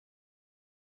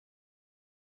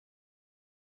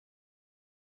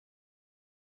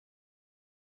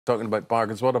Talking about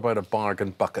bargains, what about a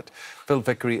bargain bucket? Phil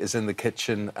Vickery is in the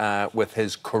kitchen with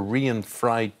his Korean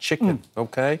fried chicken,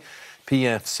 OK?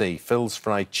 PFC, Phil's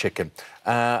fried chicken.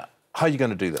 How are you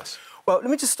going to do this? Well, let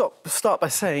me just start by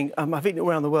saying I've eaten it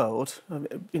around the world,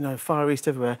 you know, Far East,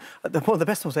 everywhere. One of the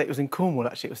best ones I ate was in Cornwall,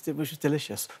 actually, which was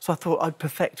delicious. So I thought I'd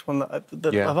perfect one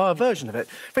of our version of it.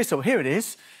 First of all, here it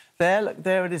is. There, look,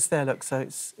 there it is there, look. So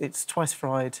it's twice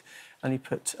fried, and you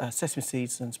put sesame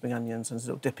seeds and spring onions and a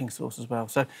little dipping sauce as well.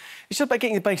 So it's just about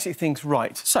getting the basic things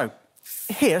right. So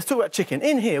here, let's talk about chicken.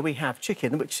 In here we have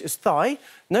chicken, which is thigh,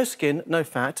 no skin, no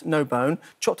fat, no bone,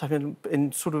 chopped up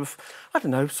in sort of, I don't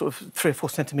know, sort of 3 or 4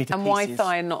 centimetre pieces. And why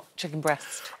thigh and not chicken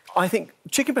breast? I think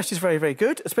chicken breast is very, very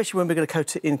good, especially when we're going to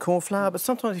coat it in corn flour. But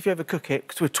sometimes if you ever cook it,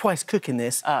 because we're twice cooking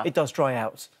this, it does dry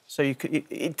out. So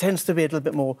it tends to be a little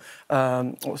bit more,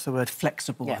 what's the word,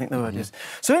 flexible, I think the word is.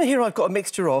 So in here I've got a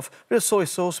mixture of a bit of soy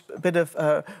sauce, a bit of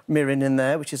mirin in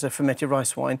there, which is a fermented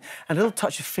rice wine, and a little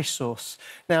touch of fish sauce.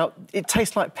 Now, it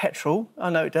tastes like petrol, I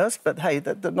know it does, but hey,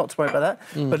 not to worry about that.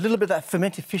 But a little bit of that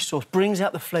fermented fish sauce brings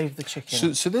out the flavour of the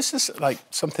chicken. So this is like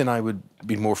something I would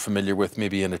be more familiar with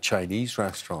maybe in a Chinese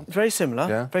restaurant. Very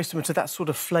similar, very similar to that sort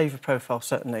of flavour profile,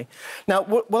 certainly. Now,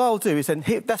 what I'll do is then,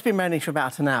 that's been marinating for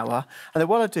about an hour, and then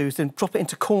what I'll do is then drop it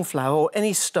into corn flour or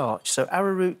any starch, so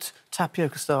arrowroot,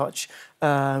 tapioca starch.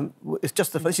 It's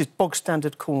just this is bog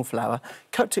standard corn flour.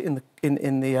 Coat it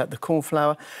in the corn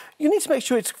flour. You need to make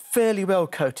sure it's fairly well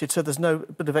coated, so there's no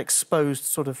bit of exposed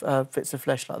sort of bits of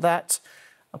flesh like that.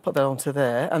 I'll put that onto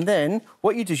there, and then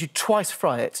what you do is you twice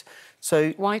fry it.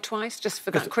 So why twice? Just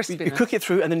for that crispiness? You cook it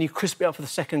through, and then you crisp it up for the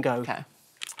second go. OK.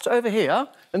 So over here,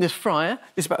 in this fryer,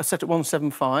 this is about set at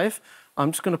 175.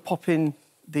 I'm just going to pop in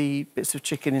the bits of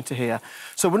chicken into here.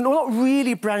 So we're not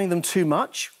really browning them too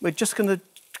much. We're just going to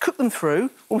cook them through,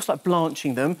 almost like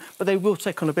blanching them, but they will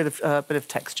take on a bit of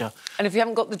texture. And if you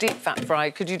haven't got the deep fat fry,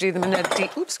 could you do them in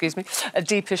a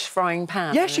deepish frying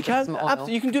pan? Yes, you can.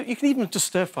 Absolutely. You can even just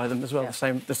stir fry them as well,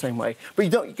 the same way. But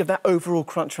you don't get that overall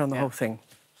crunch around the whole thing.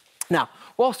 Now,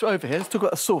 whilst we're over here, let's talk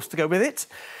about the sauce to go with it.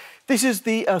 This is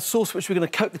the sauce which we're going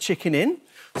to coat the chicken in.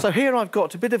 So here I've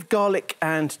got a bit of garlic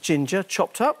and ginger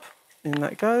chopped up. In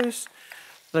that goes.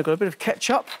 Then I've got a bit of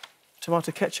ketchup,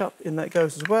 tomato ketchup, in that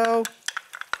goes as well.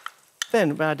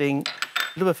 Then we're adding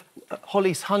a little bit of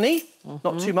Holly's honey,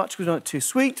 not too much, because we don't want it too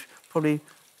sweet. Probably,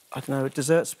 I don't know, a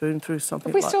dessert spoon through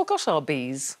something like... Have we still got our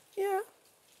bees? Yeah.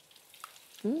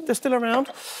 They're still around.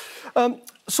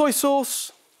 Soy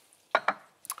sauce,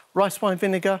 rice wine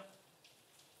vinegar.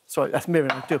 Sorry, that's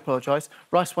mirin, I do apologise.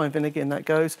 Rice wine vinegar, in that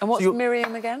goes. And what's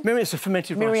mirin again? Mirin is a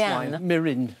fermented rice wine.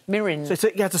 Mirin. Mirin. So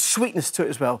it has a sweetness to it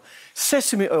as well.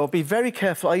 Sesame oil, be very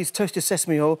careful. I use toasted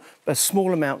sesame oil, a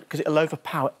small amount, because it'll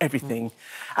overpower everything.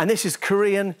 And this is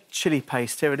Korean chilli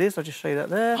paste. Here it is, I'll just show you that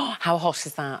there. How hot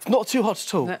is that? It's not too hot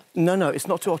at all. No, it's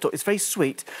not too hot at all. It's very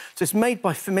sweet. So it's made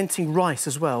by fermenting rice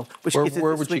as well, which gives it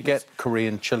Where would you get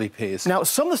Korean chilli paste? Now,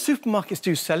 some of the supermarkets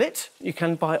do sell it. You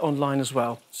can buy it online as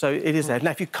well. So it is there.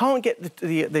 Now, if you can't get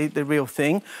the real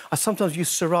thing, I sometimes use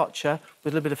sriracha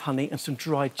with a little bit of honey and some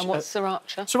dried... And what's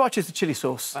sriracha? Sriracha is the chilli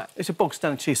sauce. Right. It's a bog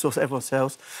standard chilli sauce that everyone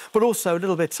sells. But also a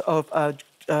little bit of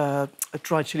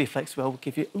dried chilli flakes as well will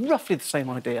give you roughly the same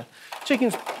idea.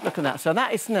 Chickens, look at that. So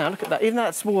that is now, look at that. Even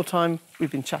that small time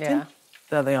we've been chatting,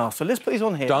 there they are. So let's put these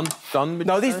on here. Done?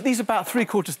 No, these are about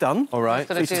 3/4 done. All right.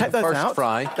 So you take those out.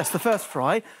 Fry. That's the first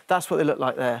fry. That's what they look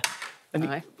like there.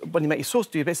 And when you make your sauce,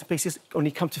 do your bits and pieces. When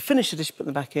you come to finish the dish, put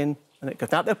them back in, and it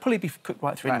goes out. They'll probably be cooked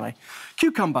right through anyway.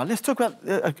 Cucumber. Let's talk about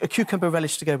a cucumber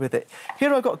relish to go with it.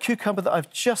 Here I've got a cucumber that I've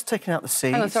just taken out the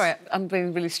seeds. Hang on, sorry, I'm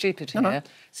being really stupid here. No.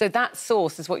 So that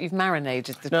sauce is what you've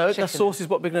marinated the chicken? No, that sauce is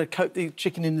what we're going to coat the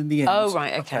chicken in the end. Oh,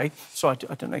 right, OK. Sorry,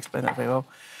 I don't explain that very well.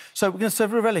 So we're going to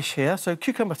serve a relish here. So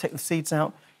cucumber, take the seeds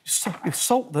out. You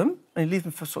salt them, and you leave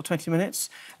them for sort of 20 minutes,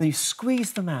 and then you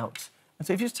squeeze them out. And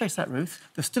so if you just taste that, Ruth,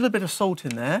 there's still a bit of salt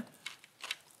in there.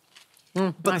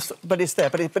 But it's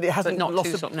there, but it hasn't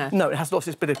lost no, it hasn't lost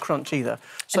its bit of crunch either.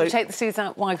 So and you take the seeds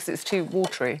out, why? Because it's too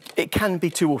watery? It can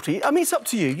be too watery. I mean, it's up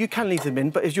to you. You can leave them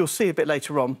in, but as you'll see a bit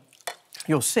later on,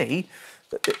 you'll see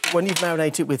that when you've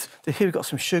marinated with... Here we've got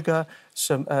some sugar,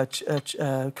 some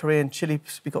Korean chilli,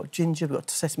 we've got ginger, we've got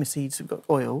sesame seeds, we've got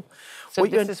oil. So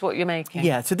this is what you're making?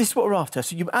 Yeah, so this is what we're after.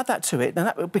 So you add that to it, and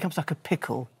that becomes like a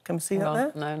pickle. Can we see that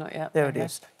there? No, not yet. There it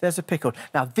is. There's a pickle.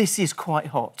 Now, this is quite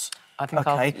hot. I think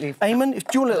I'll leave Eamonn,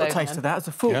 do you want a little taste of that? There's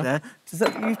a fork there.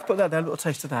 You put that there, a little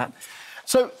taste of that.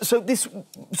 So this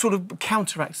sort of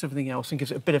counteracts everything else and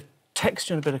gives it a bit of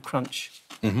texture and a bit of crunch.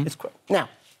 It's quite... Now,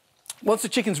 once the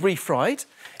chicken's refried,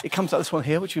 it comes out this one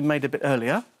here, which we made a bit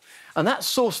earlier. And that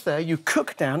sauce there, you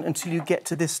cook down until you get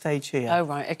to this stage here. Oh,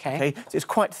 right, OK. So it's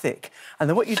quite thick. And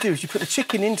then what you do is you put the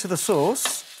chicken into the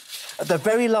sauce at the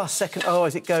very last second,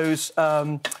 otherwise it goes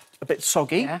a bit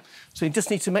soggy. Yeah. So you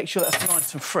just need to make sure that's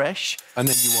nice and fresh. And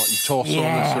then you toss all this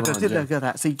around. Look at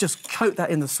that. So you just coat that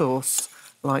in the sauce,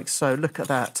 like so. Look at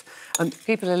that. And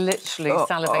people are literally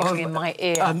salivating in my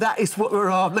ear. And that is what we're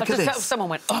on. Look at this. Someone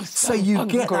went, oh, I'm so you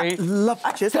hungry. Get that love.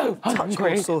 Actually, let's so touch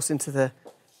more sauce into the...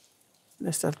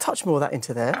 Let's add a touch more of that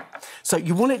into there. So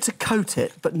you want it to coat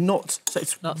it, but not so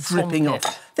it's not dripping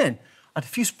off. Then add a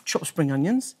few chopped spring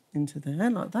onions into there,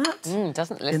 like that.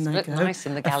 Doesn't look nice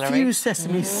in the gallery. A few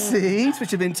sesame seeds, which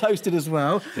have been toasted as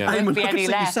well. Yeah. Eamonn, Won't be any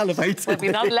left. Salivated. There'll be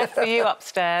none left for you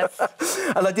upstairs.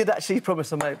 And I did actually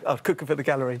promise I'd cook them for the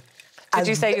gallery. Did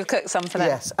you say you'll cook some for them?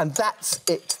 Yes, and that's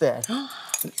it there.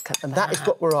 And that is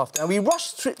what we're after. Now, we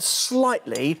rushed through it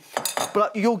slightly,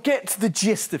 but you'll get the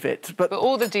gist of it. But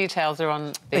all the details are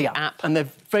on the app. And they're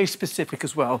very specific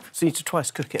as well, so you need to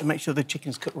twice cook it and make sure the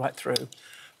chicken's cooked right through.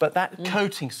 But that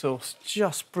coating sauce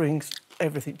just brings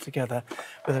everything together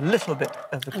with a little bit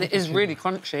of the... And it is really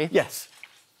crunchy. Yes.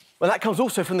 Well, that comes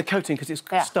also from the coating because it's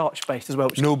starch-based as well.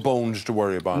 No bones to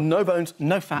worry about. No bones,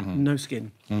 no fat, no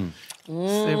skin. See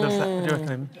if that's that. What do you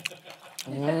reckon,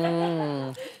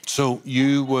 Eamonn? So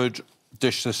you would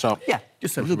dish this up? Yeah,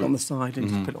 just a little bit on the side and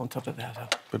just put it on top of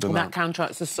that. And that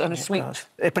counteracts the sweet...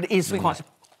 But it is quite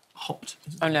hot.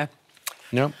 Oh, no.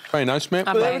 Yeah, very nice, mate.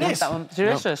 That one.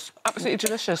 Delicious. Yep. Absolutely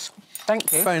delicious.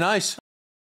 Thank you. Very nice.